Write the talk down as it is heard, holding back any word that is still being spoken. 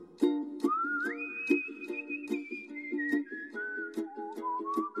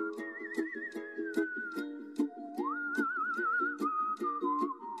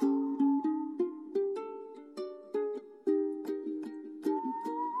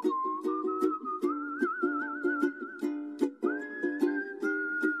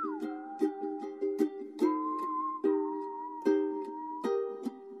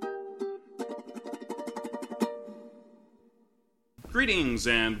Greetings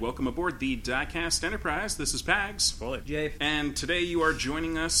and welcome aboard the Diecast Enterprise. This is Pags. Bullet. Jay. And today you are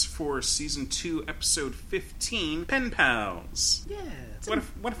joining us for Season 2, Episode 15, Pen Pals. Yeah.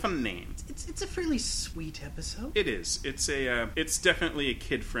 What a fun name. It's a fairly sweet episode. It is. It's definitely a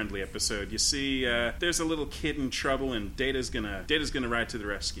kid-friendly episode. You see, there's a little kid in trouble, and Data's gonna ride to the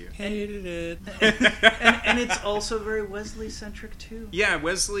rescue. Hated it. and it's also very Wesley-centric, too. Yeah,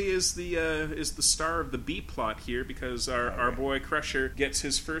 Wesley is the star of the B plot here because our boy Crusher gets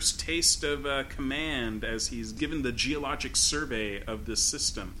his first taste of command as he's given the geologic survey of this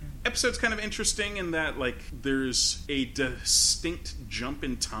system. Episode's kind of interesting in that, like, there's a distinct jump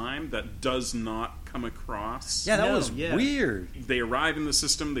in time that does not come across. Yeah, that was weird. They arrive in the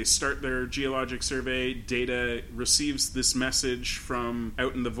system, they start their geologic survey, Data receives this message from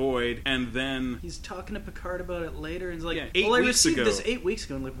out in the void, and then... He's talking to Picard about it later, and he's like, 8 I weeks received ago. this 8 weeks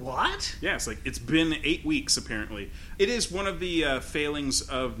ago. And like, what? Yeah, it's like, it's been 8 weeks, apparently. It is one of the failings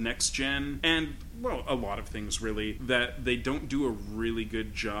of Next Gen, and... well, a lot of things, really, that they don't do a really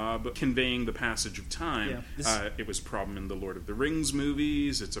good job conveying the passage of time. Yeah. It was a problem in the Lord of the Rings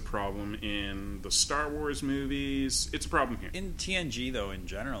movies. It's a problem in the Star Wars movies. It's a problem here. In TNG, though, in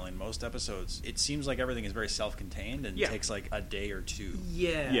general, in most episodes, it seems like everything is very self-contained and takes like a day or two.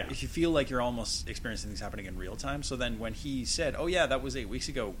 Yeah. Yeah. You feel like you're almost experiencing things happening in real time. So then when he said, oh yeah, that was 8 weeks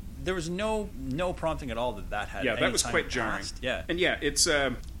ago, there was no prompting at all that had Yeah, any that was time quite jarring. passed. Yeah. And yeah,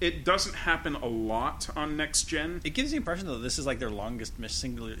 it doesn't happen a lot on Next Gen. It gives the impression, though, this is like their longest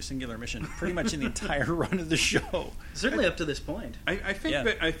singular mission pretty much in the entire run of the show. Certainly up to this point. I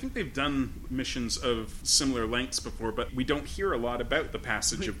think they've done missions of similar lengths before, but we don't hear a lot about the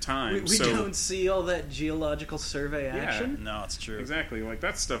passage of time. We don't see all that geological survey action. No, it's true. Exactly. Like,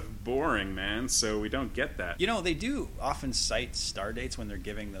 that stuff boring, man, so we don't get that. You know, they do often cite star dates when they're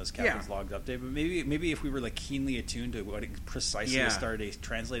giving those Captain's Logged update, but maybe if we were like keenly attuned to what precisely a star date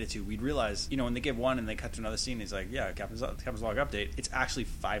translated to, we'd realize, you know, when they give one and they cut to another scene, he's like, yeah, Captain's Log update, it's actually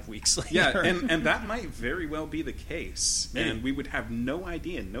 5 weeks later. Yeah, and that might very well be the case. Maybe. And we would have no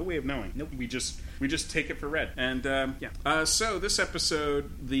idea, no way of knowing. Nope. We just take it for read. And so this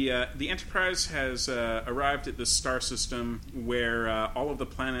episode, the Enterprise has arrived at this star system where all of the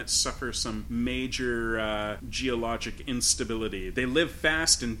planets suffer some major geologic instability. They live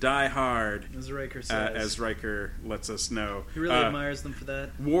fast and die hard, As Riker says. as Riker lets us know. He really admires them for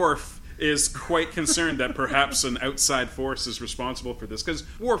that. Worf is quite concerned that perhaps an outside force is responsible for this, because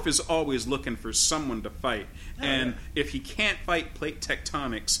Worf is always looking for someone to fight, and if he can't fight plate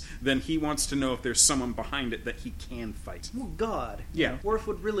tectonics, then he wants to know if there's someone behind it that he can fight. Well, God. Yeah. Worf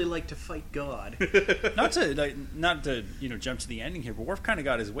would really like to fight God. not to jump to the ending here, but Worf kind of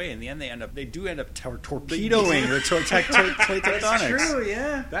got his way. In the end, they do end up torpedoing the plate tectonics. That's true,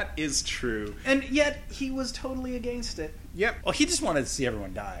 yeah. That is true. And yet, he was totally against it. Yep. Well, he just wanted to see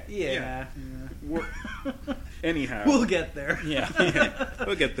everyone die. Yeah. Anyhow. We'll get there. Yeah.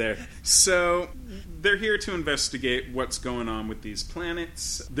 We'll get there. So, they're here to investigate what's going on with these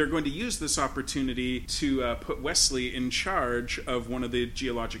planets. They're going to use this opportunity to put Wesley in charge of one of the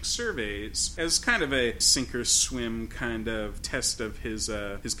geologic surveys as kind of a sink-or-swim kind of test of his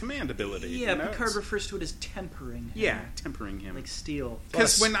command ability. Yeah, you know? Picard refers to it as tempering him. Yeah, tempering him. Like steel.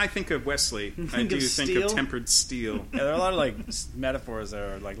 Because when I think of Wesley, I do think of steel? tempered steel. Yeah, there are a lot of like metaphors that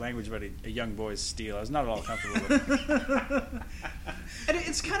are like language about a young boy's steel. I was not at all comfortable with. And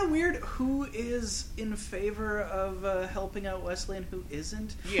it's kind of weird who is in favor of helping out Wesley and who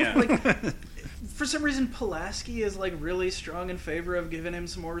isn't. Yeah. Like, for some reason, Pulaski is like really strong in favor of giving him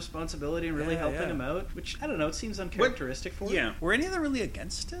some more responsibility and really helping him out. Which, I don't know, it seems uncharacteristic for him. Yeah. Were any of them really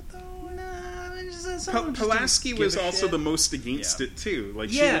against it, though? Pulaski was also the most against it too. Like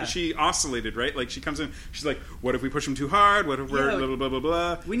she oscillated, right? Like she comes in, she's like, "What if we push him too hard? What if we're blah blah blah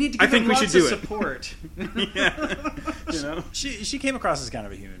blah?" We need to give him lots of support. Yeah, you know. She came across as kind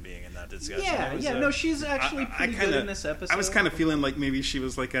of a human being in that discussion. Yeah, no, she's actually pretty good in this episode. I was kind of feeling like maybe she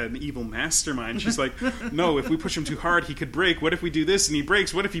was like an evil mastermind. She's like, "No, if we push him too hard, he could break. What if we do this and he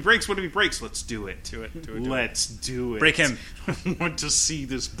breaks? What if he breaks? What if he breaks? Let's do it. Do it. Let's do it. Break him. I want to see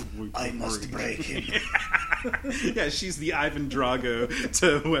this boy. I must break him." Yeah, she's the Ivan Drago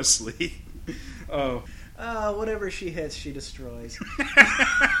to Wesley. Oh. Whatever she hits, she destroys.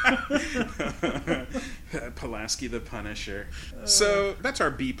 Pulaski the Punisher. So that's our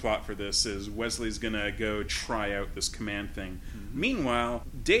B plot for this, is Wesley's gonna go try out this command thing. Meanwhile,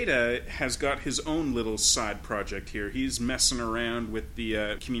 Data has got his own little side project here. He's messing around with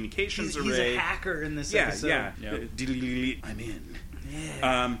the communications array. He's a hacker in this episode. Yeah. I'm in.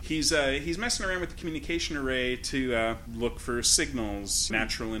 Yeah. He's messing around with the communication array to look for signals,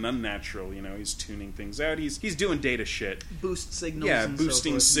 natural and unnatural. He's tuning things out. He's doing data shit. Boost signals. Yeah, and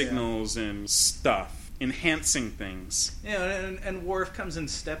boosting so forth. signals and stuff. Enhancing things. Yeah, and Worf comes and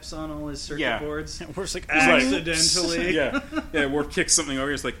steps on all his circuit boards. Worf's like, accidentally. Yeah, Worf kicks something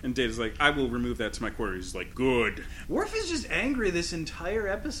over. He's like, and Data's like, I will remove that to my quarters. He's like, good. Worf is just angry this entire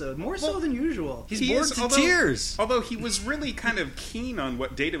episode, more so than usual. He's bored to tears. Although he was really kind of keen on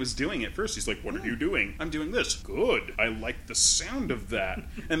what Data was doing at first. He's like, what are you doing? I'm doing this. Good. I like the sound of that.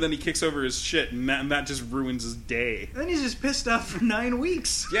 And then he kicks over his shit, and that just ruins his day. And then he's just pissed off for 9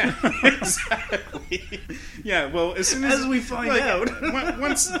 weeks. Yeah, exactly. Yeah, well, as soon as we find out,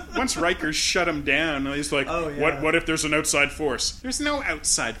 once Riker shut him down, he's like, oh, yeah. What if there's an outside force? There's no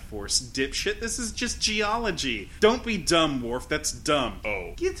outside force, dipshit. This is just geology. Don't be dumb, Worf. That's dumb.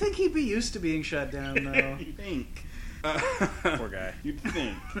 Oh. You'd think he'd be used to being shut down, though. You think. Poor guy. You'd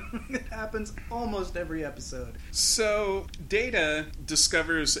think. It happens almost every episode. So Data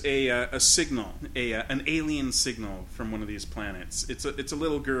discovers a signal, an alien signal from one of these planets. It's a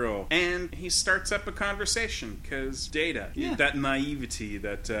little girl, and he starts up a conversation because Data, that naivety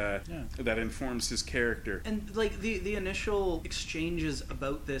that informs his character. And like the initial exchanges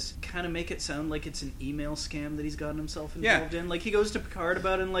about this kind of make it sound like it's an email scam that he's gotten himself involved in. Like he goes to Picard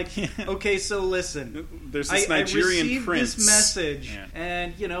about it and like, okay, so listen, there's this Nigerian prince. This message,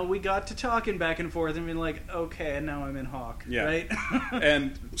 and we got to talking back and forth and being like, okay, and now I'm in Hawk, right?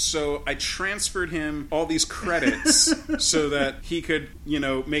 And so I transferred him all these credits so that he could,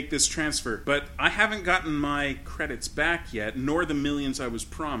 make this transfer. But I haven't gotten my credits back yet, nor the millions I was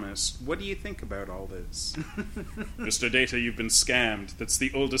promised. What do you think about all this? Mr. Data, you've been scammed. That's the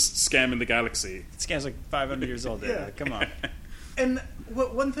oldest scam in the galaxy. The scam's like 500 years old, Data. Come on. And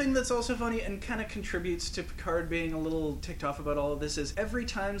one thing that's also funny and kind of contributes to Picard being a little ticked off about all of this is every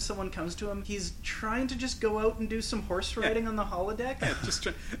time someone comes to him, he's trying to just go out and do some horse riding on the holodeck.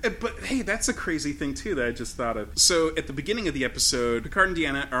 Yeah, but hey, that's a crazy thing too that I just thought of. So at the beginning of the episode, Picard and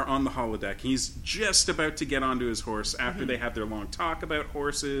Deanna are on the holodeck. He's just about to get onto his horse after they have their long talk about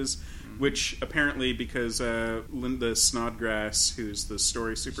horses. Which apparently, because Linda Snodgrass, who's the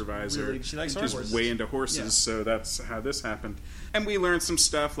story supervisor, she likes is horses. way into horses, so that's how this happened. And we learned some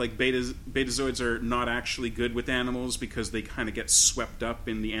stuff, like Betazoids are not actually good with animals because they kind of get swept up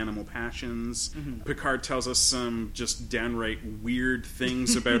in the animal passions. Mm-hmm. Picard tells us some just downright weird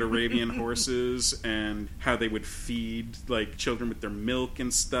things about Arabian horses and how they would feed like children with their milk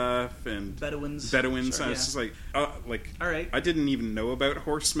and stuff. And Bedouins. Sure, I was just like, all right. I didn't even know about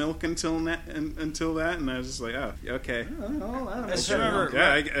horse milk until that, and I was just like, oh, okay. I just remember.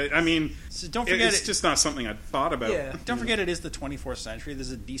 Yeah, I mean, so don't forget it's just not something I'd thought about. Yeah. Don't forget, it is the 24th century.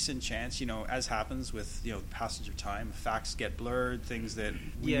 There's a decent chance, as happens with passage of time, facts get blurred. Things that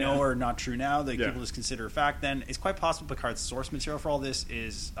we know are not true now that people just consider a fact. Then it's quite possible Picard's source material for all this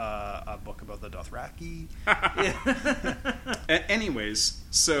is a book about the Dothraki. Anyways,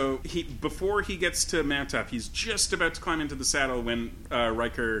 so before he gets to mount up, he's just about to climb into the saddle when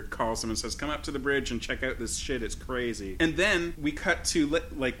Riker calls him and says, "Come up to the bridge and check out this shit. It's crazy." And then we cut to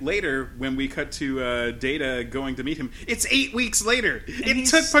later when we cut to Data going to meet him. It's 8 weeks later. It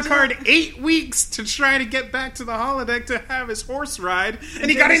took Picard 8 weeks to try to get back to the holodeck to have his horse ride,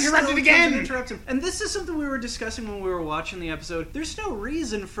 and he got interrupted again. And this is something we were discussing when we were watching the episode. There's no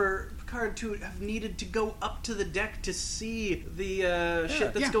reason for Picard to have needed to go up to the deck to see the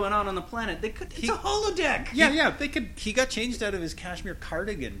shit that's going on the planet. It's a holodeck. They could. He got changed out of his cashmere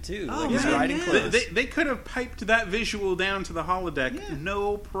cardigan too. Oh, his riding clothes. They could have piped that visual down to the holodeck,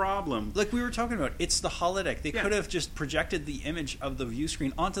 no problem. Like we were talking about, it's the holodeck. They could have just projected the image of the view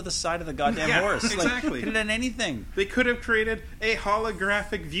screen onto the side of the goddamn horse. Exactly. Could have done anything. They could have created a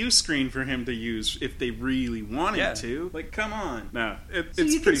holographic view screen for him to use if they really wanted to. Like, come on. No, it's so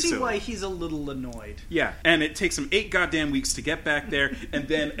you pretty can see silly. why he's a little annoyed. Yeah, and it takes him 8 goddamn weeks to get back there, and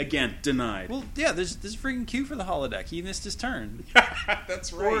then again denied. Well, there's a freaking queue for the holodeck. He missed his turn.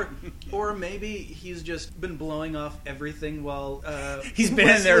 That's right. Or maybe he's just been blowing off everything while he's been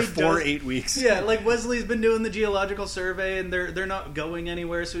in there for 8 weeks. Yeah, like Wesley's been doing the geological survey, and they're not going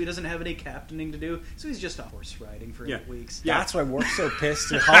anywhere, so he doesn't have any captaining to do. So he's just off horse riding for 8 weeks. Yeah, that's why Worf's so pissed.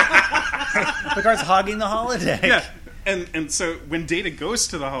 Picard's hogging the holodeck. Yeah. And so when Data goes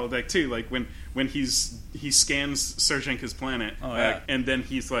to the holodeck too, like when he scans Sarjenka's planet, and then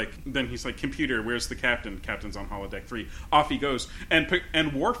he's like, computer, where's the captain? Captain's on holodeck 3. Off he goes,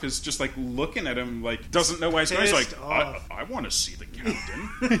 and Worf is just like looking at him, like doesn't know why he's going. He's like, I want to see the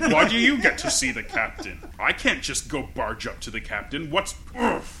captain. Why do you get to see the captain? I can't just go barge up to the captain. What's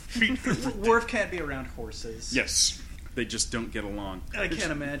Worf can't be around horses. Yes. they just don't get along. I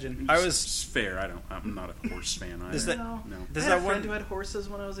can't imagine. It's fair. I'm not a horse fan either. No. Does I had that a friend one who had horses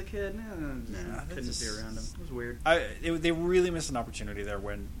when I was a kid. Couldn't be around them. It was weird. They really missed an opportunity there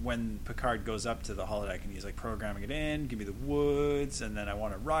when Picard goes up to the holodeck and he's like programming it in, give me the woods, and then I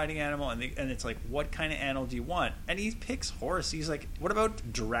want a riding animal, and it's like, what kind of animal do you want? And he picks horse. He's like, what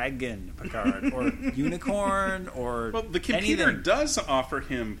about dragon, Picard, or unicorn, or well, the computer anything. does offer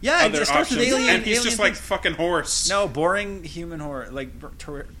him Yeah, other it starts with options, alien, and he's just like fucking horse. No, boring human horse, like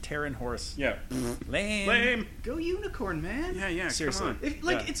Terran horse. Yeah, lame. Go unicorn, man. Yeah. Seriously. Come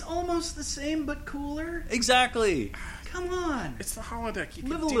on. It's almost the same but cooler. Exactly. Come on. It's the holodeck. You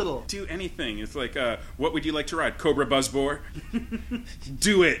Live can a little. do anything. It's like, what would you like to ride? Cobra Buzzbore?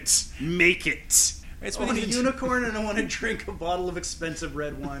 Do it. Make it. I want a unicorn and I want to drink a bottle of expensive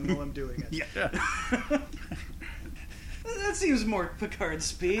red wine while I'm doing it. Yeah. That seems more Picard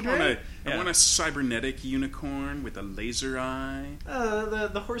speed, right? I want a cybernetic unicorn with a laser eye.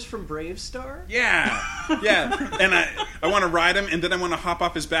 The horse from Brave Star? Yeah. And I want to ride him, and then I want to hop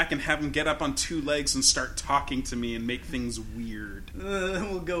off his back and have him get up on two legs and start talking to me and make things weird. Then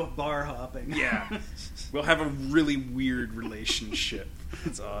we'll go bar hopping. Yeah. We'll have a really weird relationship.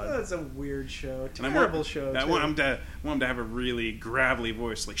 It's odd. That's a weird show. Terrible show. I want him to have a really gravelly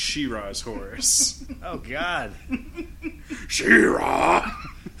voice like She-Ra's horse. Oh God. She-Ra!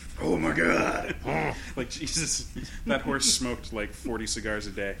 Oh my God! Like Jesus, that horse smoked like 40 cigars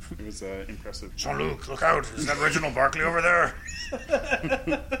a day. It was impressive. Jean-Luc, look out! Is that Reginald Barclay over there?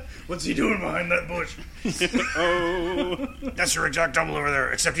 What's he doing behind that bush? Oh, That's your exact double over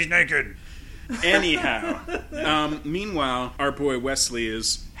there, except he's naked. anyhow. Meanwhile, our boy Wesley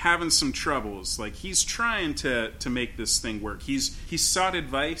is having some troubles. Like, he's trying to make this thing work. He's sought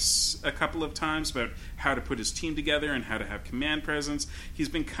advice a couple of times about how to put his team together and how to have command presence. He's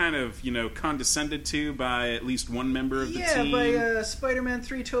been kind of, condescended to by at least one member of the team. Yeah, by Spider-Man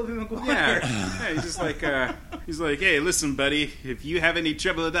 3 Tobey Maguire. Yeah, he's just like, hey, listen, buddy, if you have any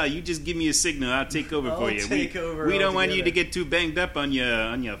trouble at all, you just give me a signal. I'll take over for you. We don't want you to get too banged up on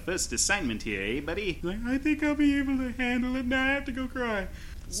your first assignment here, eh, buddy? Like, I think I'll be able to handle it now. I have to go cry.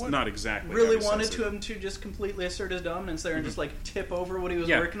 It's not exactly. Really wanted him to just completely assert his dominance there and just like tip over what he was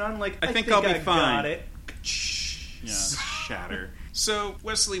working on. Like, I think I'll be fine. Got it. Yeah, shatter. So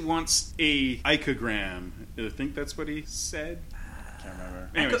Wesley wants a icogram. I think that's what he said. Can't remember.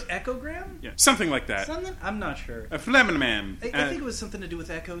 Anyways, Echogram? yeah, something like that. Something? I'm not sure. A Fleminman. I think it was something to do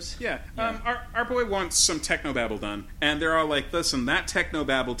with echoes. Yeah. Our boy wants some technobabble done, and they're all like, listen, that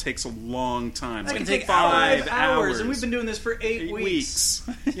technobabble takes a long time. That Like can take 5 hours, and we've been doing this for 8 weeks.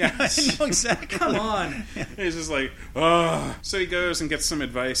 Yeah. I know exactly. Come on. He's just like, oh. So he goes and gets some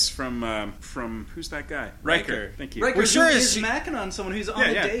advice from who's that guy? Riker. Thank you. Riker, We're sure is is macking on someone who's on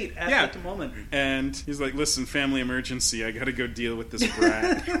a date at that moment. And he's like, listen, family emergency, I gotta go deal with this brat.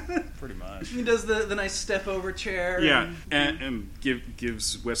 Pretty much. He does the nice step over chair. Yeah, and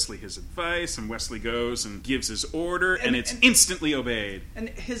gives Wesley his advice, and Wesley goes and gives his order, and it's instantly obeyed. And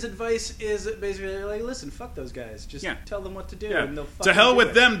his advice is basically like, listen, fuck those guys. Just tell them what to do, and they'll fucking to hell do with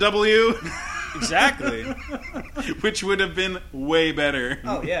it. them, W. Exactly. Which would have been way better.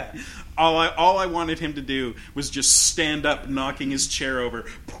 Oh, yeah. All I wanted him to do was just stand up, knocking his chair over,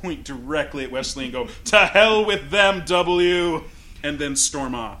 point directly at Wesley, and go, to hell with them, W, and then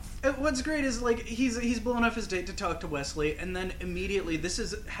storm off. What's great is, like, he's blown off his date to talk to Wesley, and then immediately, this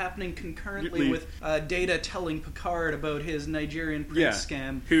is happening concurrently with Data telling Picard about his Nigerian prince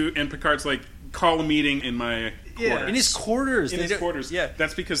scam. And Picard's like, call a meeting in my quarters. In his quarters. In his quarters. Yeah.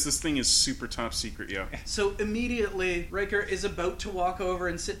 That's because this thing is super top secret, yo. So immediately, Riker is about to walk over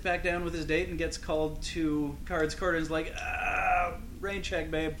and sit back down with his date and gets called to Picard's quarters and is like, rain check,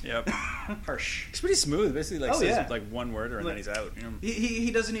 babe. Yep. Harsh. It's pretty smooth. Basically, like, says yeah. like one word and then he's out. You know?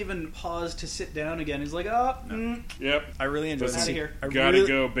 He doesn't even pause to sit down again. He's like, Yep. I really enjoyed Outta here. Gotta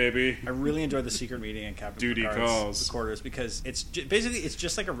go, baby. I really enjoyed the secret meeting in Captain Duty Picard's calls. quarters because it's basically it's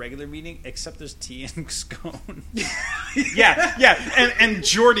just like a regular meeting except there's tea and scone. Yeah. And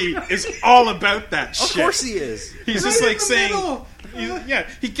Geordi is all about that shit. Of course he is. He's just like saying...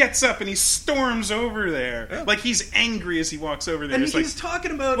 he gets up and he storms over there. Yeah. Like, he's angry as he walks over there. And It's he's like,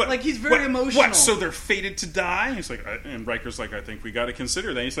 talking about, like, he's very emotional. What, so they're fated to die? He's like, and Riker's like, I think we got to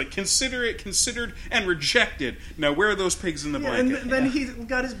consider that. He's like, consider it, considered, and rejected. Now, where are those pigs in the blanket? And then he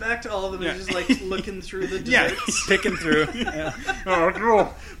got his back to all of them and he's just, like, looking through the desserts. Picking through.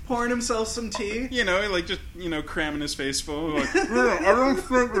 Pouring himself some tea. Like, just, cramming his face full. Like, I don't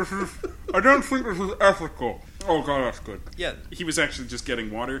think this is ethical. Oh god, that's good. Yeah. He was actually just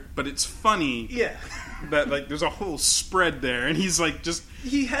getting water, but it's funny Yeah. that like there's a whole spread there, and he's like just...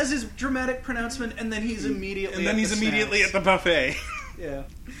 He has his dramatic pronouncement, and then he's immediately at the buffet. Yeah.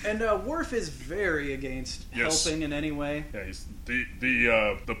 And Worf is very against helping in any way. Yeah, he's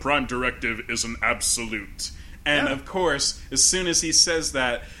the Prime Directive is an absolute. And of course, as soon as he says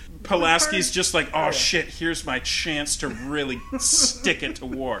that, Pulaski's just like, oh shit, here's my chance to really stick it to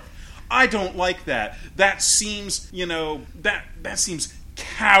Worf. I don't like that. That seems, that seems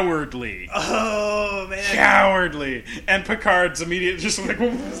cowardly. Oh man, cowardly. And Picard's immediately just like,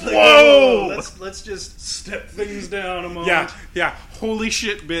 whoa! Let's just step things down a moment. Yeah. Holy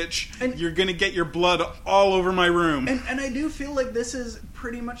shit, bitch! And you're gonna get your blood all over my room. And I do feel like this is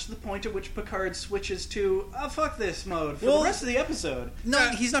pretty much the point at which Picard switches to fuck this mode for the rest of the episode. No,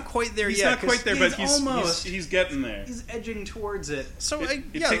 he's not quite there yet. He's not quite there, but almost. He's getting there. He's edging towards it. So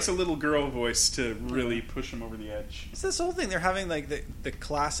it takes a little girl voice to really push him over the edge. It's this whole thing. They're having like the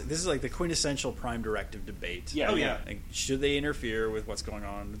classic. This is like the quintessential Prime Directive debate. Yeah. Like, should they interfere with what's going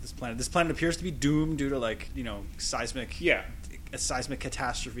on with this planet? This planet appears to be doomed due to seismic. Yeah. A seismic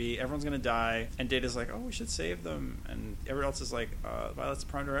catastrophe. Everyone's gonna die, and Data's like, "Oh, we should save them," and everyone else is like, "Violet's the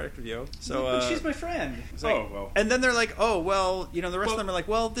Prime Directive, yo." So, but she's my friend. And then they're like, "Oh, well, the rest of them are like,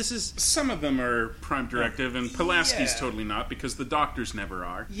 well, this is." Some of them are Prime Directive, and Pulaski's totally not because the doctors never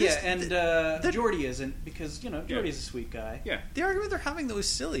are. Yeah, and Geordi isn't because Geordi's a sweet guy. Yeah, the argument they're having though is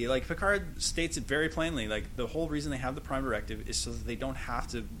silly. Like Picard states it very plainly. Like the whole reason they have the Prime Directive is so that they don't have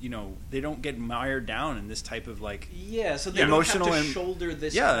to, they don't get mired down in this type of so they emotional. To shoulder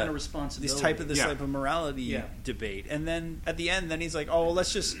this kind of responsibility, this type of morality debate, and then at the end, then he's like, "Oh,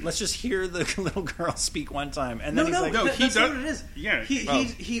 let's just hear the little girl speak one time," and then that's what it is. Yeah,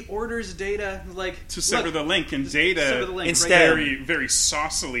 he orders Data to sever the link, and Data instead very very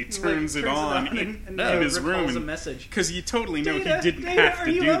saucily turns it on in his room because you totally know Data, he didn't Data, have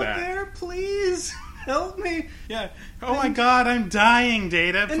to do that. Are you out there? Please help me. Yeah. Oh my god, I'm dying,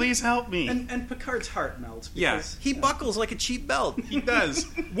 Data. Please help me. And Picard's heart melts. Because, he buckles like a cheap belt. He does.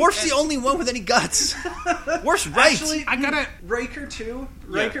 Worf's the only one with any guts. Worf's right. Actually, I gotta... Riker, too.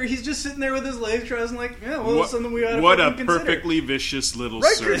 Riker, he's just sitting there with his legs crossed and like, something we ought to What a consider. Perfectly vicious little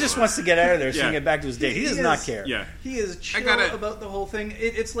Riker just wants to get out of there so he can get back to his date. He does not care. Yeah. He is chill about the whole thing.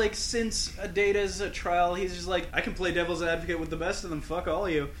 It's like since Data's trial, he's just like, I can play devil's advocate with the best of them. Fuck all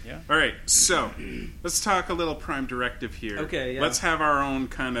of you. Yeah. All right, so let's talk a little Prime Directive here. Okay, yeah. Let's have our own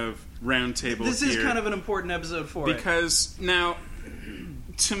kind of round table This is kind of an important episode for it. Because now,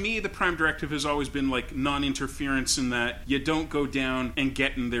 to me, the Prime Directive has always been like non-interference in that you don't go down and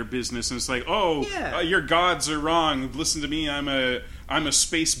get in their business and it's like, your gods are wrong. Listen to me, I'm a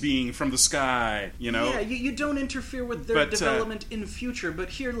space being from the sky, Yeah, you don't interfere with their development in future, but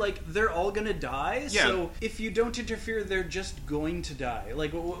here, they're all gonna die, so if you don't interfere, they're just going to die.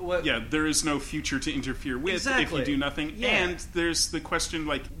 What? Yeah, there is no future to interfere with if you do nothing. Yeah. And there's the question,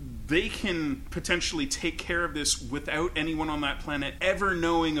 they can potentially take care of this without anyone on that planet ever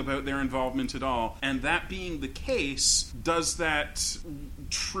knowing about their involvement at all. And that being the case, does that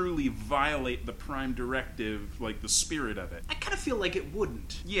truly violate the Prime Directive, the spirit of it? I kind of feel like it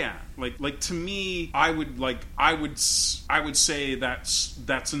wouldn't. Yeah, to me, I would say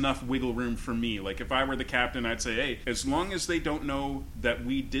that's enough wiggle room for me. If I were the captain, I'd say, hey, as long as they don't know that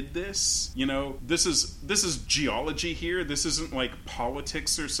we did this, this is geology here. This isn't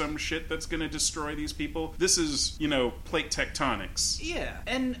politics or some shit that's going to destroy these people. This is, plate tectonics. Yeah,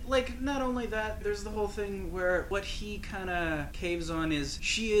 and not only that, there's the whole thing where what he kind of caves on is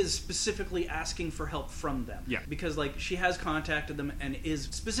she is specifically asking for help from them. Yeah. Because she has contacted them and is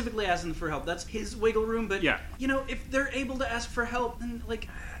specifically asking for help. That's his wiggle room, but if they're able to ask for help, then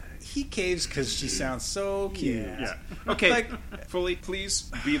he caves because she sounds so cute. Yeah. Okay, Foley,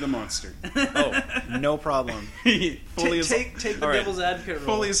 please be the monster. Oh, no problem. Foley take the devil's advocate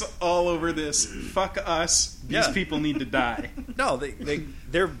role. Foley's all over this. Fuck us. These people need to die. No,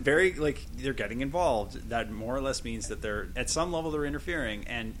 they're very they're getting involved. That more or less means that they're at some level they're interfering.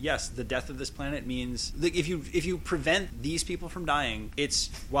 And yes, the death of this planet means if you prevent these people from dying,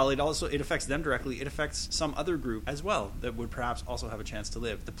 while it affects them directly, it affects some other group as well that would perhaps also have a chance to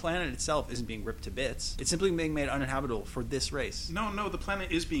live. The planet itself isn't being ripped to bits. It's simply being made uninhabitable for this race. No, the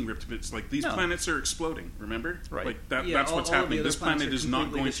planet is being ripped to bits. These planets are exploding. Remember, right? That's what's happening. This planet is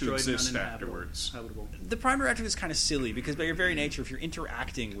not going to exist afterwards. The Prime Directive is kind of silly because they're very very nature, if you're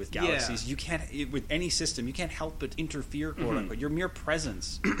interacting with galaxies, you can't, with any system, you can't help but interfere, quote unquote. Your mere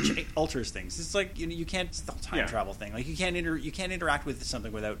presence alters things. It's like you can't. It's the time travel thing. Like you can't interact with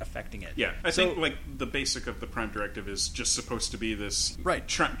something without affecting it. Yeah, I think like the basic of the Prime Directive is just supposed to be this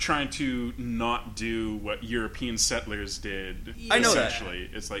trying to not do what European settlers did. I know essentially.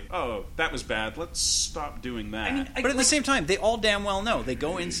 It's like, oh, that was bad. Let's stop doing that. I mean, but at the same time, they all damn well know. They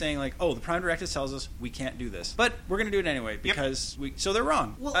go in saying like, oh, the Prime Directive tells us we can't do this, but we're going to do it anyway because we. So they're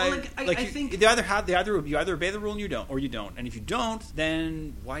wrong. Well, I think you either obey the rule and you don't, or you don't. And if you don't,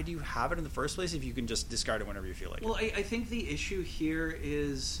 then why do you have it in the first place if you can just discard it whenever you feel like Well, it? I think the issue here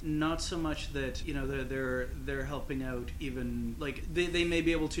is not so much that they're helping out. Even like they may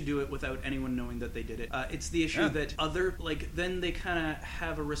be able to do it without anyone knowing that they did it. It's the issue that then they kind of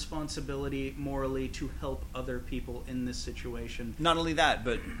have a responsibility morally to help other people in this situation. Not only that,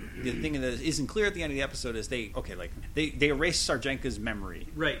 but the thing that isn't clear at the end of the episode is they erase Sarjenka's memory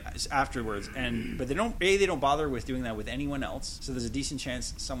afterwards, but they don't bother with doing that with anyone else. So there's a decent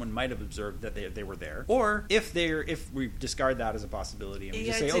chance someone might have observed that they were there, or if we discard that as a possibility and we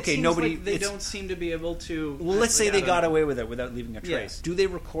just say, okay, nobody. Like they don't seem to be able to. Well, let's say they got away with it without leaving a trace. Do they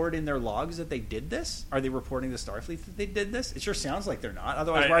record in their logs that they did this? Are they reporting to Starfleet that they did this? It sure sounds like they're not.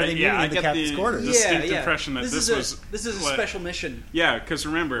 Otherwise, why are they meeting in the captain's quarters? Distinct impression that this is a special mission. Yeah, because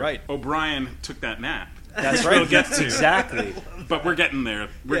remember, O'Brien took that nap. That's right. We'll get to. Exactly. But we're getting there.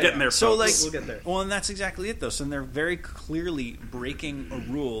 We're getting there, so folks. We'll get there. Well, and that's exactly it, though. So they're very clearly breaking a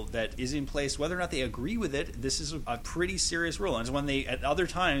rule that is in place. Whether or not they agree with it, this is a pretty serious rule. And it's one they, at other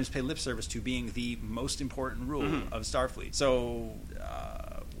times, pay lip service to being the most important rule of Starfleet. So,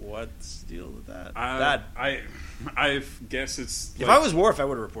 what's the deal with that? I guess it's... If I was Worf, I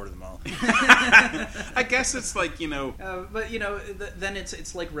would have reported them all. I guess it's like, but, then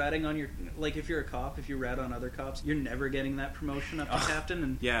it's like ratting on your... Like, if you're a cop, if you rat on other cops, you're never getting that promotion up to captain.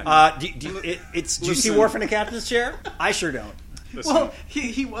 And do you see Worf in a captain's chair? I sure don't. Listen, well,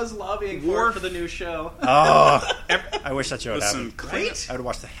 he was lobbying for the new show. Oh, I wish that show had happened. Right? I would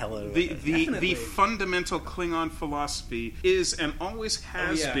watch the hell out of it. The fundamental Klingon philosophy is and always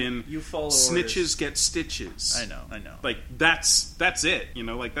has been snitches orders. Get stitches. I know. Like that's it.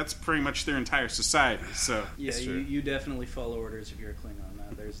 Like that's pretty much their entire society. So yeah, you definitely follow orders if you're a Klingon.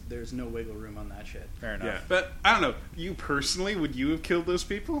 There's no wiggle room on that shit. Fair enough. Yeah, but I don't know. You personally, would you have killed those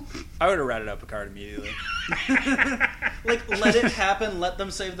people? I would have ratted out Picard immediately. Like, let it happen, let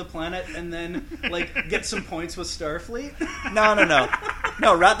them save the planet, and then, like, get some points with Starfleet?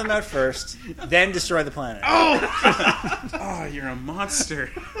 No, rat them out first, then destroy the planet. Oh, you're a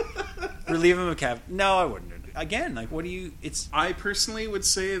monster. Relieve them of captain. No, I wouldn't. Again, like, what do you... I personally would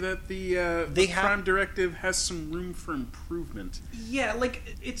say that the Prime Directive has some room for improvement. Yeah, like,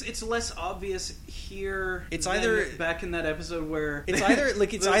 it's less obvious here it's than either back in that episode where... It's either...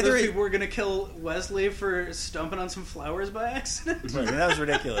 Like, it's either... Those people were going to kill Wesley for stomping on some flowers by accident. Right, that was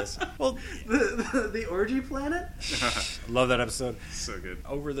ridiculous. Well... The orgy planet? Love that episode. So good.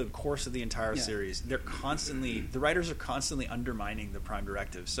 Over the course of the entire series, the writers are constantly undermining the Prime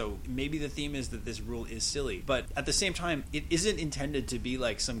Directive. So maybe the theme is that this rule is silly. But at the same time, it isn't intended to be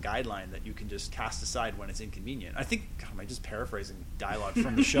like some guideline that you can just cast aside when it's inconvenient. I think, God, am I just paraphrasing dialogue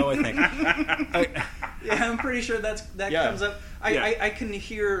from the show, I think. Yeah, I'm pretty sure that comes up. I can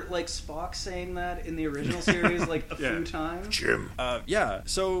hear, like, Spock saying that in the original series, like, a few times. Jim.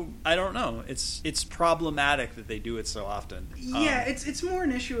 So, I don't know. It's problematic that they do it so often. Yeah, it's more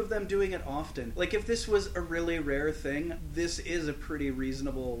an issue of them doing it often. Like, if this was a really rare thing, this is a pretty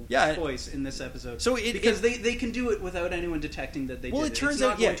reasonable choice in this episode. So because they can do it without anyone detecting that they did it. It turns it's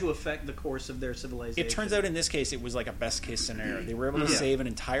not out, going to affect the course of their civilization. It turns out in this case it was like a best case scenario. They were able to save an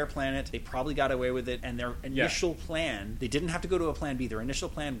entire planet. They probably got away with it, and their initial plan, they didn't have to go to a plan B. Their initial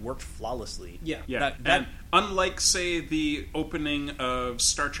plan worked flawlessly. Yeah. And unlike, say, the opening of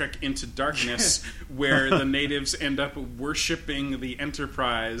Star Trek Into Darkness, where the natives end up worshipping the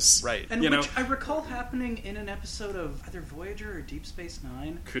Enterprise. Right. And which I recall happening in an episode of either Voyager or Deep Space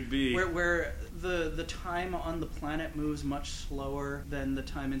Nine. Could be. Where the time on the planet moves much slower than the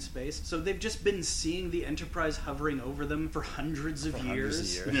time in space. So they've just been seeing the Enterprise hovering over them for hundreds of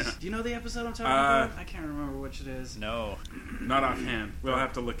years. Yeah. Do you know the episode I'm talking about? I can't remember which it is. No. Not offhand. We'll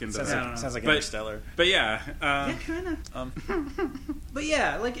have to look into that. Sounds like Interstellar. But yeah. Yeah, kind of. But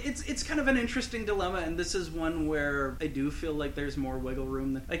yeah, like, it's kind of an interesting dilemma, and this is one where I do feel like there's more wiggle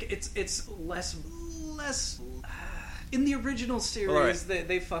room. Like, it's less... In the original series,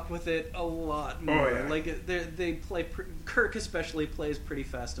 they fuck with it a lot more. Oh, yeah. Like they play. Kirk especially plays pretty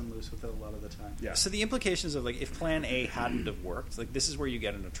fast and loose with it a lot of the time. Yeah. So the implications of if Plan A hadn't have worked, this is where you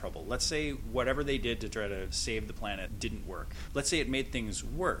get into trouble. Let's say whatever they did to try to save the planet didn't work. Let's say it made things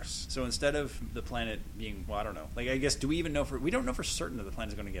worse. So instead of the planet being, I don't know. I guess, do we even know we don't know for certain that the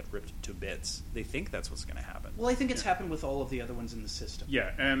planet is going to get ripped to bits. They think that's what's going to happen. Well, I think it's happened with all of the other ones in the system.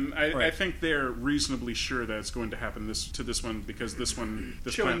 Yeah, and I think they're reasonably sure that it's going to happen to this one because this showing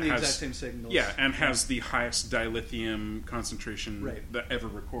planet the has exact same signals. Yeah, and has the highest dilithium concentration Right. that ever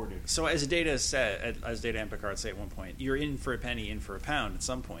recorded. So as Data and Picard say at one point, you're in for a penny, in for a pound at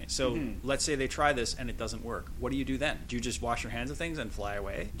some point. So let's say they try this and it doesn't work. What do you do then? Do you just wash your hands of things and fly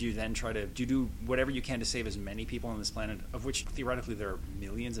away? Do you then do you do whatever you can to save as many people on this planet, of which theoretically there are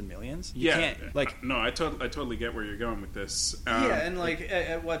millions and millions? You can't, no, I totally get where you're going with this. And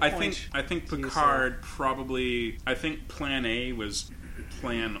at what point? I think Picard probably. I think Plan A was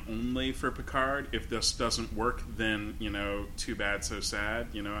plan only for Picard. If this doesn't work, then too bad, so sad.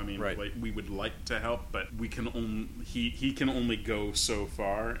 Right. We would like to help, but we can only he can only go so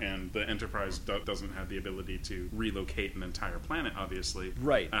far, and the Enterprise doesn't have the ability to relocate an entire planet, obviously.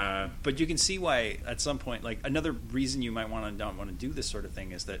 Right. But you can see why at some point, another reason you might not want to do this sort of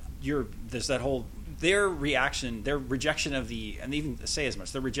thing is that there's that whole. Their rejection of and they even say as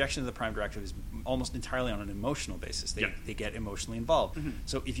much, their rejection of the Prime Directive is almost entirely on an emotional basis. They get emotionally involved. Mm-hmm.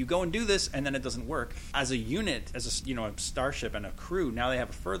 So if you go and do this and then it doesn't work, as a unit, as a starship and a crew, now they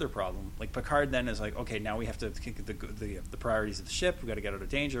have a further problem. Picard then is okay, now we have to think of the priorities of the ship. We've got to get out of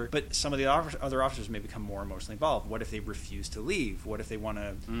danger. But some of the other officers may become more emotionally involved. What if they refuse to leave? What if they want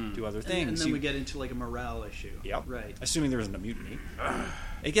to do other things? And then we get into a morale issue. Yep. Right. Assuming there isn't a mutiny.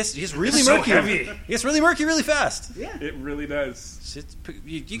 It gets really murky. It gets really murky really fast. Yeah. It really does.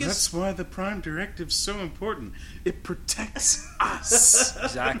 That's why the Prime Directive's so important. It protects us.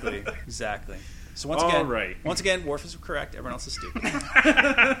 Exactly. So once again, Worf is correct. Everyone else is stupid.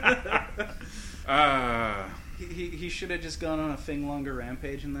 He should have just gone on a Finglonger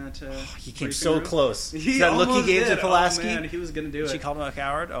rampage in that. He came so close. That look he gave to Pulaski. Oh, man, he was going to do it. She called him a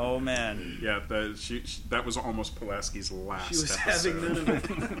coward. Oh man. Yeah, that was almost Pulaski's last. She was episode. having none of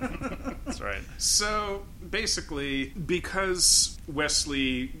it. That's right. So basically, because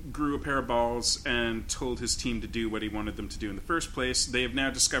Wesley grew a pair of balls and told his team to do what he wanted them to do in the first place, they have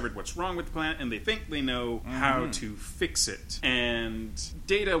now discovered what's wrong with the planet, and they think they know how to fix it. And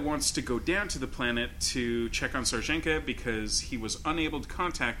Data wants to go down to the planet to check on Sarjenka because he was unable to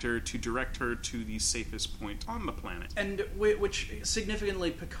contact her to direct her to the safest point on the planet. And which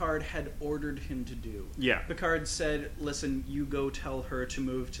significantly Picard had ordered him to do. Yeah. Picard said, listen, you go tell her to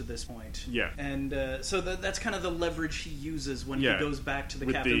move to this point. Yeah. And so that's kind of the leverage he uses when he goes back to the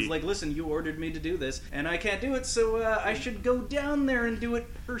captain. It's listen, you ordered me to do this, and I can't do it, so I should go down there and do it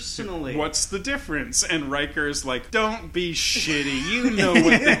personally. What's the difference? And Riker's don't be shitty. You know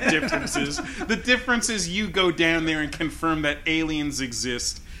what the difference is. The difference is you go down there and confirm that aliens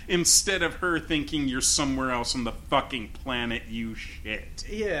exist instead of her thinking you're somewhere else on the fucking planet, you shit.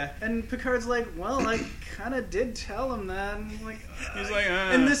 Yeah, and Picard's well, I kind of did tell him that. And he's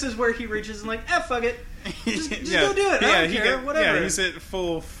and this is where he reaches and fuck it. Just go do it. I don't care. Whatever. Yeah, he's at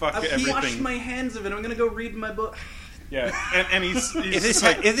full fuck everything. He washed my hands of it. I'm going to go read my book. Yeah, and he's if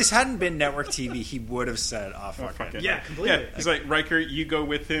this hadn't been network TV, he would have said, fuck it. Yeah, completely. Yeah, he's Riker, you go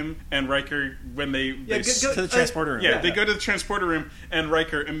with him, and Riker, when they go to the transporter room. Yeah, they go to the transporter room, and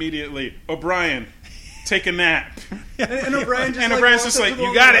Riker immediately, O'Brien, take a nap. And O'Brien O'Brien's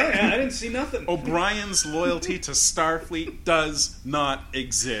you got it. I didn't see nothing. O'Brien's loyalty to Starfleet does not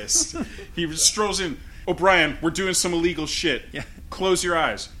exist. He strolls in, O'Brien, we're doing some illegal shit. Yeah. Close your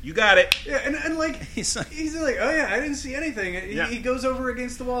eyes. You got it. Yeah, and he's oh yeah, I didn't see anything. He goes over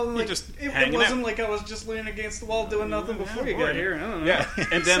against the wall and it wasn't like I was just leaning against the wall doing nothing before you got here. I don't know. Yeah,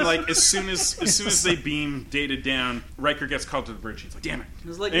 and then as soon as they beam Data down, Riker gets called to the bridge. He's damn it.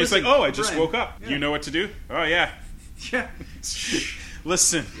 He's oh, I just woke up. Yeah. You know what to do? Oh yeah. Yeah.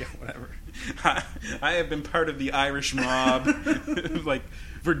 Listen. Yeah, whatever. I have been part of the Irish mob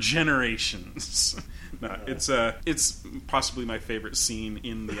for generations. No, it's possibly my favorite scene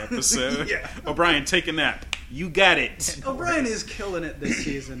in the episode. Yeah. O'Brien, take a nap. You got it. O'Brien is killing it this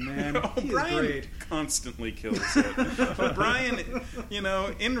season, man. O'Brien great. Constantly kills it. O'Brien,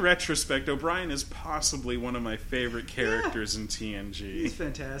 in retrospect, O'Brien is possibly one of my favorite characters in TNG. He's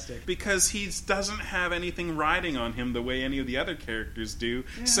fantastic. Because he doesn't have anything riding on him the way any of the other characters do.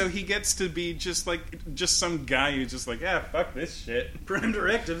 Yeah. So he gets to be just some guy who's just fuck this shit. Prime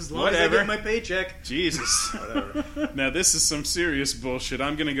directives, as long as I get my paycheck. Jesus. Whatever. Now this is some serious bullshit.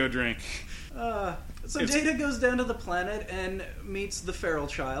 I'm gonna go drink. So Data goes down to the planet and meets the feral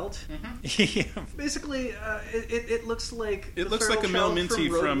child. Yeah. Basically, it looks like It the looks feral like Emil child Minty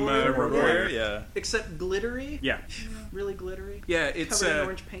from Road Road Warrior. Yeah. Except glittery. Yeah. Really glittery. Yeah, it's covered in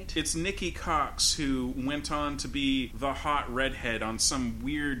orange paint. It's Nikki Cox, who went on to be the hot redhead on some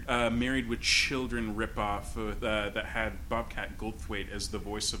weird Married with Children ripoff that had Bobcat Goldthwait as the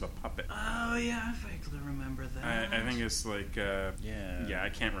voice of a puppet. Oh yeah, I vaguely remember that. I think it's like Yeah, I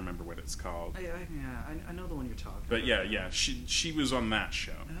can't remember what it's called. I know the one you're talking about. But yeah, she was on that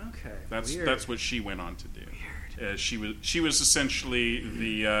show. Okay. That's what she went on to do. She was essentially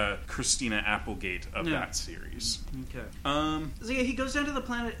the Christina Applegate of that series. Okay. So yeah, he goes down to the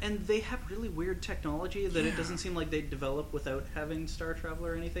planet, and they have really weird technology that it doesn't seem like they develop without having Star Travel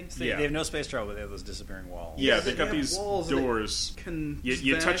or anything. They have no space travel, but they have those disappearing walls. Yeah, they they've got have these walls that doors.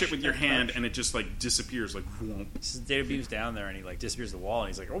 You touch it with your hand, touch. and it just like disappears, like whoomp. So Data beams down there, and he like disappears the wall, and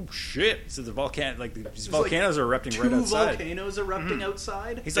he's like, "Oh shit!" So the these There's volcanoes are erupting right outside. Two volcanoes erupting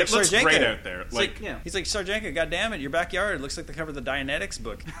outside. He's It like, looks Sarjenko. great out there. He's like, Sarjenko, goddammit, your backyard looks like the cover of the Dianetics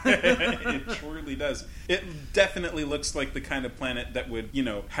book. It surely does. It definitely looks like the kind of planet that would,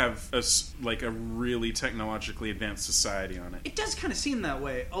 have a really technologically advanced society on it. It does kind of seem that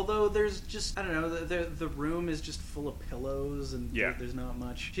way, although there's just, I don't know, the room is just full of pillows, and there's not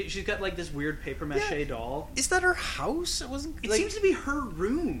much. She's got like this weird paper mache doll. Is that her house? It wasn't. It seems to be her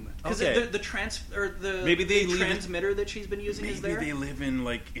room because the transmitter that she's been using is there. Maybe they live in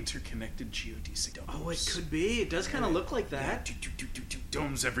like interconnected geodesic domes. Oh, it could be. It does kind of look like that.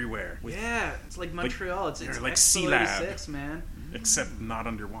 Domes everywhere. Yeah, it's like Montreal. It's like Expo C-Lab. 86, man. Except not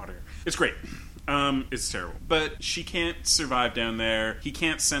underwater. It's great. It's terrible. But she can't survive down there. He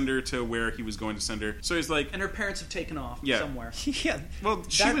can't send her to where he was going to send her. So he's like... And her parents have taken off somewhere. Yeah. Well,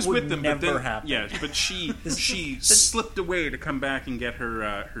 she was with them. Never but then, happen. Yeah, but she slipped away to come back and get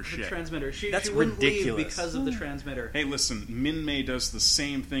her shit. The transmitter. She That's wouldn't ridiculous. leave because of the transmitter. Hey, listen, Min-May does the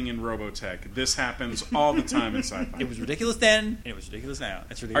same thing in Robotech. This happens all the time in sci-fi. It was ridiculous then, and it was ridiculous now.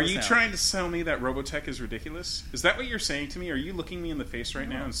 It's ridiculous Are you now. trying to tell me that Robotech is ridiculous? Is that what you're saying to me? Are you looking me in the face right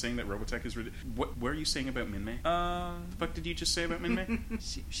now and saying that Robotech is ridiculous? What are you saying about Min-May? The fuck did you just say about Min-May?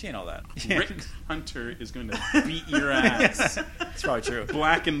 She ain't all that. Rick Hunter is going to beat your ass. It's probably true.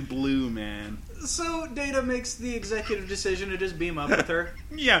 Black and blue, man. So Data makes the executive decision to just beam up with her.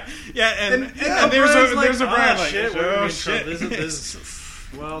 Yeah, and O'Brien's there's O'Brien like, shit, oh we're shit. This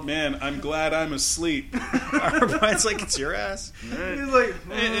well, Man, I'm glad I'm asleep. Brian's like, it's your ass.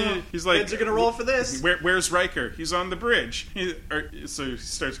 he's like, heads are gonna roll for this. Where's Riker? He's on the bridge. So he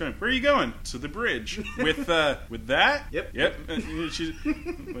starts going, where are you going? To the bridge. With that? Yep. She's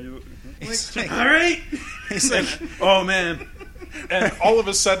Like, all right. He's like, oh man. And all of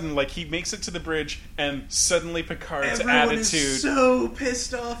a sudden, like, he makes it to the bridge, and suddenly Picard's Everyone attitude... is so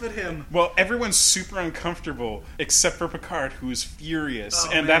pissed off at him. Well, everyone's super uncomfortable, except for Picard, who's furious.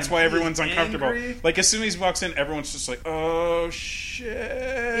 Oh, and that's why everyone's he's uncomfortable. angry. Like, as soon as he walks in, everyone's just like, oh, shit.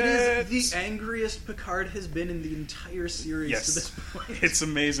 It is the angriest Picard has been in the entire series to this point. It's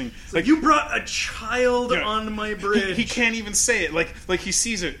amazing. Like, you brought a child on my bridge. He can't even say it. Like he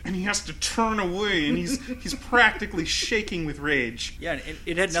sees it, and he has to turn away, and he's practically shaking with rage. Yeah, and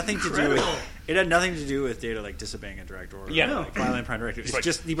it had nothing to do with it had nothing to do with Data like disobeying a direct order. Yeah. Like violating prime directive. It's like,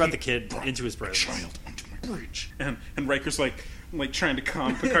 just he brought the kid into his presence. Child onto my bridge, and Riker's like trying to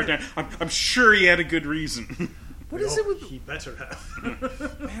calm Picard down. I'm sure he had a good reason. What is it with He better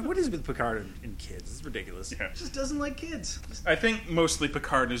have. man? What is it with Picard and kids? It's ridiculous. Yeah. Just doesn't like kids. I think mostly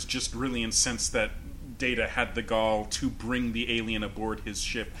Picard is just really incensed that Data had the gall to bring the alien aboard his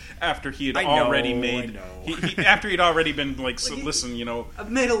ship after he had already made. After he'd already been like, so, listen,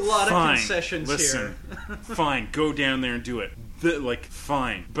 I've made a lot fine, of concessions listen, here. Fine, go down there and do it.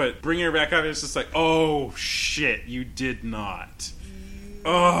 Fine, but bringing her back up, it's just like, oh shit, you did not.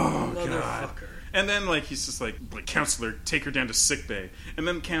 Oh god. And then, he's just like, counselor, take her down to sickbay. And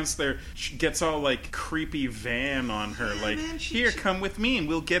then counselor gets all, creepy Van on her. Here, come with me and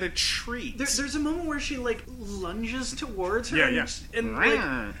we'll get a treat. There's a moment where she, lunges towards her. Yeah. And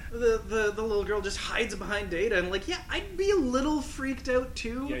the little girl just hides behind Data. And, I'd be a little freaked out,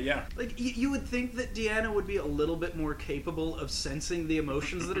 too. Yeah. You would think that Deanna would be a little bit more capable of sensing the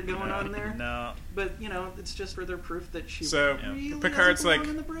emotions that are going on there. No. But, it's just further proof that she really Picard's doesn't belong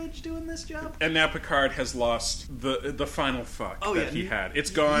on the bridge doing this job. And now Picard has lost the final fuck that he had.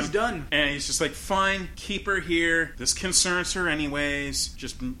 It's gone. He's done. And he's just like, fine, keep her here. This concerns her anyways.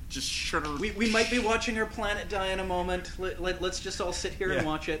 Just shut her. We might be watching her planet die in a moment. Let's just all sit here and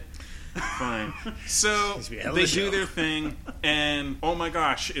watch it. Fine. So they do their thing, and oh my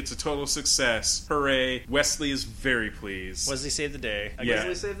gosh, it's a total success. Hooray. Wesley is very pleased. Wesley saved the day.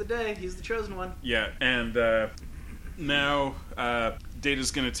 Wesley saved the day. He's the chosen one. Yeah, and now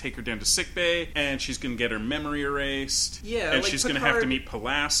Data's going to take her down to sickbay, and she's going to get her memory erased. Yeah, and she's going to have to meet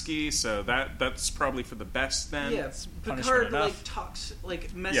Pulaski, so that's probably for the best then. Yeah, Picard talks,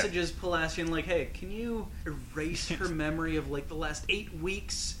 messages Pulaski and hey, can you erase her memory of the last 8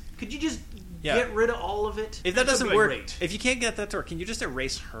 weeks? Could you just get rid of all of it? If that doesn't work, if you can't get that to work, can you just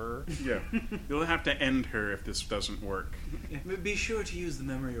erase her? Yeah. You'll have to end her if this doesn't work. Yeah. Be sure to use the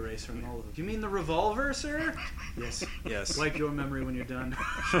memory eraser on all of it. Do you mean the revolver, sir? Yes. Yes. Wipe your memory when you're done.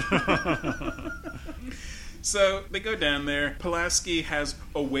 So they go down there. Pulaski has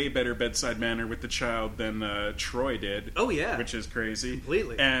a way better bedside manner with the child than Troy did. Oh, yeah. Which is crazy.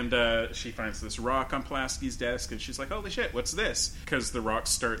 Completely. And she finds this rock on Pulaski's desk, and she's like, holy shit, what's this? Because the rock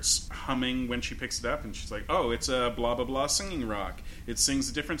starts humming when she picks it up, and she's like, oh, it's a blah, blah, blah singing rock. It sings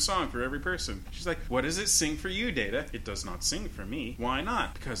a different song for every person. She's like, what does it sing for you, Data? It does not sing for me. Why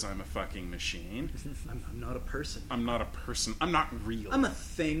not? Because I'm a fucking machine. I'm not a person. I'm not a person. I'm not real. I'm a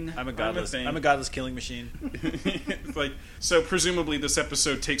thing. I'm a godless killing machine. So presumably this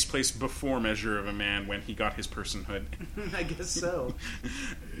episode takes place before Measure of a Man, when he got his personhood. I guess so.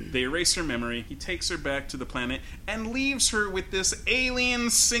 They erase her memory. He takes her back to the planet and leaves her with this alien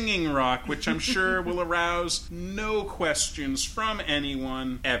singing rock, which I'm sure will arouse no questions from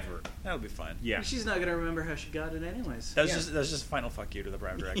anyone ever. That'll be fine. Yeah. She's not going to remember how she got it anyways. That was just a final fuck you to the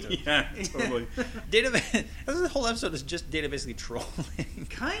Prime Directive. Yeah, totally. The whole episode is just Data basically trolling.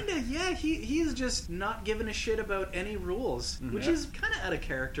 Kinda, yeah. He's just not giving a shit about any rules, which is kind of out of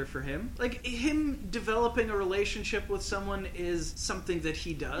character for him. Him developing a relationship with someone is something that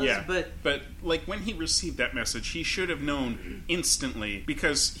he does, yeah. But when he received that message, he should have known instantly,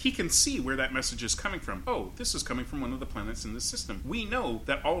 because he can see where that message is coming from. Oh, this is coming from one of the planets in this system. We know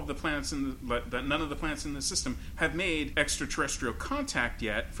that all of the planets that none of the planets in the system have made extraterrestrial contact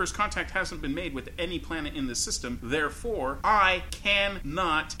yet. First contact hasn't been made with any planet in the system. Therefore, I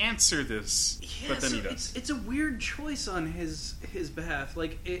cannot answer this. Yeah, but then he does. It's a weird choice on his behalf.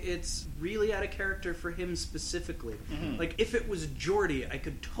 It's really out of character for him specifically. Mm-hmm. If it was Geordi, I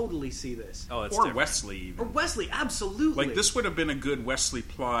could totally see this. Oh, it's or different. Wesley, even. Or Wesley, absolutely. This would have been a good Wesley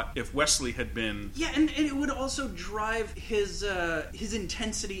plot if Wesley had been. Yeah, and it would also drive his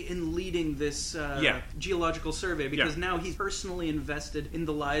intensity in leading this geological survey, because now he's personally invested in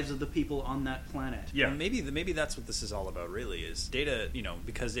the lives of the people on that planet. Yeah, and maybe that's what this is all about. Really, is Data.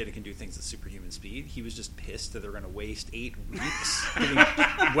 Because Data can do things at superhuman speed, he was just pissed that they're going to waste 8 weeks giving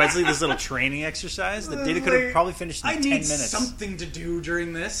Wesley this little training exercise that Data could have probably finished in 10 minutes. I need something to do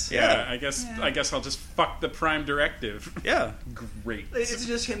during this. Yeah, I guess I'll just fuck the Prime Directive. Yeah, great. It's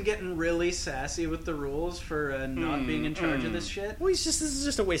just him getting really sassy with the rules for not being in charge of this shit. Well, this is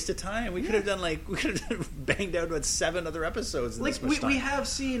just a waste of time. We could have done banged out about 7 other episodes in this much time. We have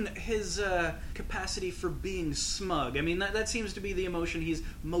seen his capacity for being smug. I mean, that seems to be the emotion he's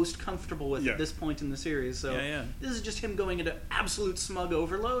most comfortable with at this point in the series. So this is just him going into absolute smug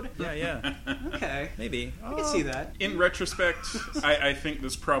overload. Yeah. Okay. Maybe. I can see that. In retrospect, I think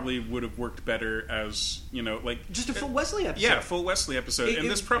this probably would have worked better as, just a full Wesley episode. Yeah, full Wesley episode. And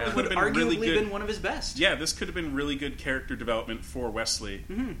this probably would have been really good. Been one of his best. Yeah, this could have been really good character development for Wesley.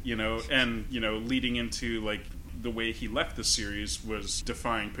 Mm-hmm. And leading into the way he left the series was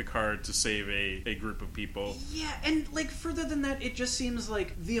defying Picard to save a group of people. Yeah, and further than that, it just seems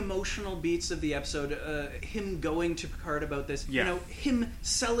like the emotional beats of the episode, him going to Picard about this, him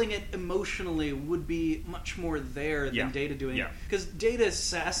selling it emotionally would be much more there than Data doing it. Because Data is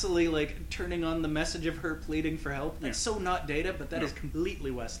sassily turning on the message of her pleading for help. That's so not Data, but that is completely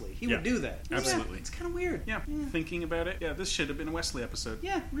Wesley. He would do that. Absolutely. Yeah, it's kind of weird. Yeah, thinking about it, this should have been a Wesley episode.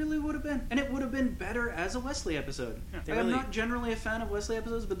 Yeah, really would have been. And it would have been better as a Wesley episode. Yeah. I'm not generally a fan of Wesley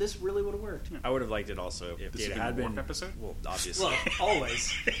episodes, but this really would have worked. I would have liked it also if Data had been a Worf episode. Well, obviously,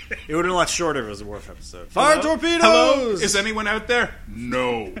 always. It would have been a lot shorter if it was a Worf episode. Fire torpedoes! Hello? Is anyone out there?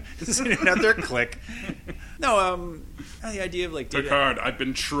 No. Is anyone out there? Click. No. The idea of Data... Picard, I've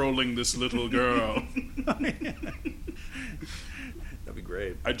been trolling this little girl. That'd be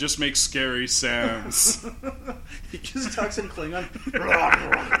great. I just make scary sounds. He just talks in Klingon.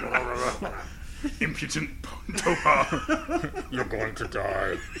 Impudent Toha. You're going to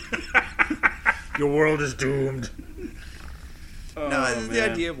die. Your world is doomed. The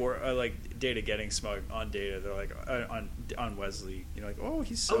idea of Data getting smug on Data. They're like on Wesley. You know, like, oh,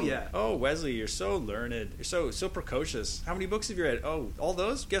 he's so. Oh, yeah. Oh, Wesley, you're so learned. You're so precocious. How many books have you read? Oh, all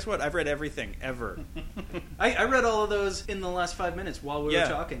those? Guess what? I've read everything ever. I read all of those in the last 5 minutes while we were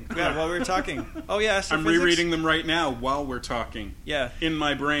talking. Yeah, while we were talking. Oh yeah, I'm rereading them right now while we're talking. Yeah, in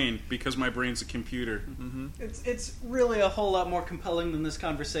my brain, because my brain's a computer. Mm-hmm. It's really a whole lot more compelling than this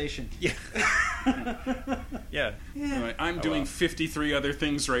conversation. Yeah. Yeah. Anyway, I'm doing 53 other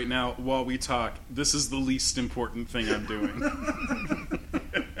things right now while we talk. This is the least important thing I'm doing.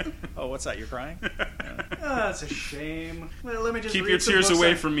 Oh, what's that? You're crying? That's a shame. Well, let me just keep read your some tears books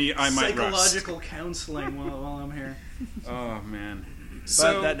away on from me. I might rust. psychological counseling while I'm here. Oh man.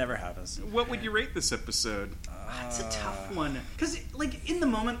 But that never happens. What would you rate this episode? That's a tough one. Because, like, in the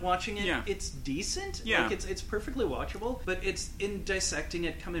moment watching it, it's decent. Yeah. Like, it's perfectly watchable. But it's in dissecting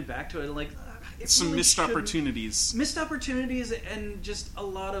it, coming back to it, like... Some really missed opportunities. Missed opportunities and just a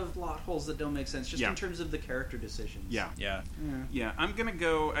lot of plot holes that don't make sense, just in terms of the character decisions. Yeah, I'm gonna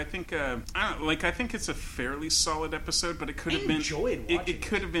go. I think I don't like. I think it's a fairly solid episode, but it could have been. Enjoyed watching it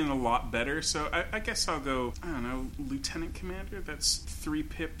could have been a lot better. So I guess I'll go. I don't know, Lieutenant Commander. That's 3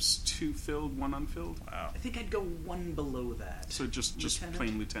 pips, 2 filled, 1 unfilled. Wow. I think I'd go 1 below that. So just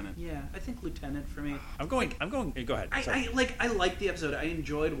plain Lieutenant. Yeah, I think Lieutenant for me. I'm going. Go ahead. I like the episode. I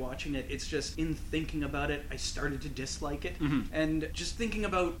enjoyed watching it. It's just in thinking about it, I started to dislike it, and just thinking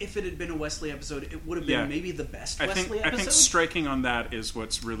about if it had been a Wesley episode, it would have been maybe the best Wesley episode. I think striking on that is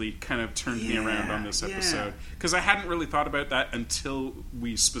what's really kind of turned me around on this episode, because I hadn't really thought about that until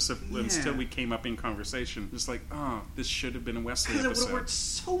we came up in conversation. Just like, oh, this should have been a Wesley episode. Because it would have worked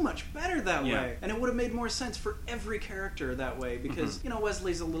so much better that way, and it would have made more sense for every character that way. Because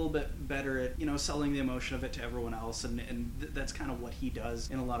Wesley's a little bit better at selling the emotion of it to everyone else, and that's kind of what he does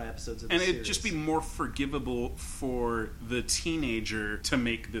in a lot of episodes of the series. And it'd just be more forgivable for the teenager to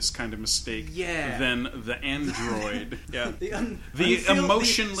make this kind of mistake than the android. The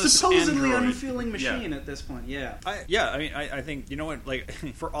emotionless supposedly android. unfeeling machine at this point. I think, you know what, like,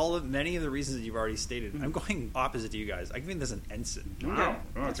 for many of the reasons that you've already stated, I'm going opposite to you guys. I think this an ensign. Wow.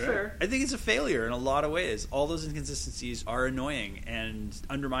 That's fair. I think it's a failure in a lot of ways. All those inconsistencies are annoying and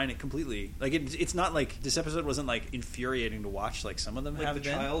undermine it completely. Like, it's not like this episode wasn't like infuriating to watch like some of them have been.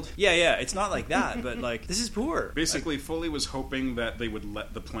 Child. Yeah, it's not like that, but like, this is poor. Basically, Foley was hoping that they would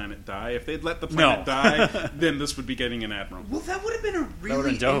let the planet die. If they'd let the planet die, then this would be getting an admiral. Well, that would have been a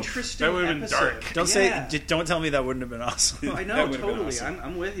really interesting That would have been dark. Don't tell me that wouldn't have been awesome. I know, totally. Awesome.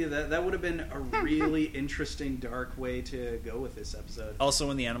 I'm with you. That would have been a really interesting, dark way to go with this episode. Also,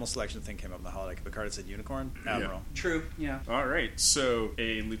 when the animal selection thing came up in the holodeck, Picard said unicorn, admiral. True, yeah. All right, so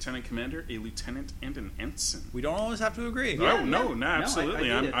a lieutenant commander, a lieutenant, and an ensign. We don't always have to agree. No,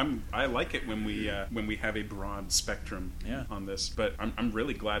 absolutely. I like it when we have a broad spectrum on this. But I'm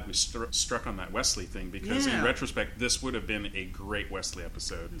really glad we struck on that Wesley thing, because in retrospect, this would have been a great Wesley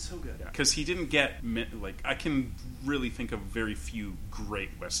episode. It's so good. Because he didn't get I can really think of very few great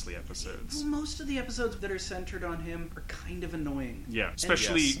Wesley episodes. Well, most of the episodes that are centered on him are kind of annoying. Yeah,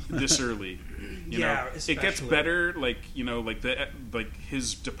 especially this early. You know, especially. It gets better, like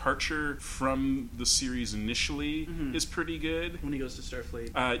his departure from the series initially is pretty good. When he goes to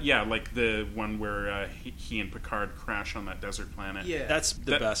Starfleet. Like the one where he and Picard crash on that desert planet. Yeah, that's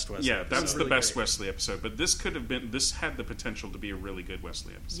the best Wesley. Yeah, that's really the best great Wesley episode. But this had the potential to be a really good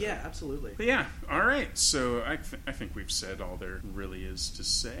Wesley episode. Yeah, absolutely. But yeah, all right. So I think we've said all there really is to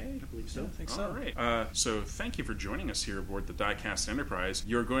say. I believe so. I think so. All right. So thank you for joining us here aboard the Diecast Enterprise.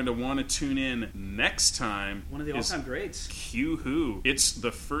 You're going to want to tune in next time. One of the all-time greats. Q-Who. It's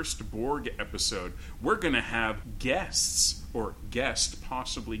the first Borg episode. We're going to have guests. Or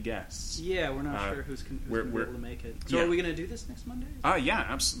possibly guests. Yeah, we're not sure who's going to be able to make it. So are we going to do this next Monday?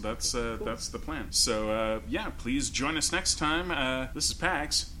 That's the plan. So, please join us next time. This is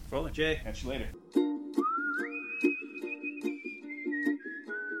Pax. Foley. Jay. Catch you later.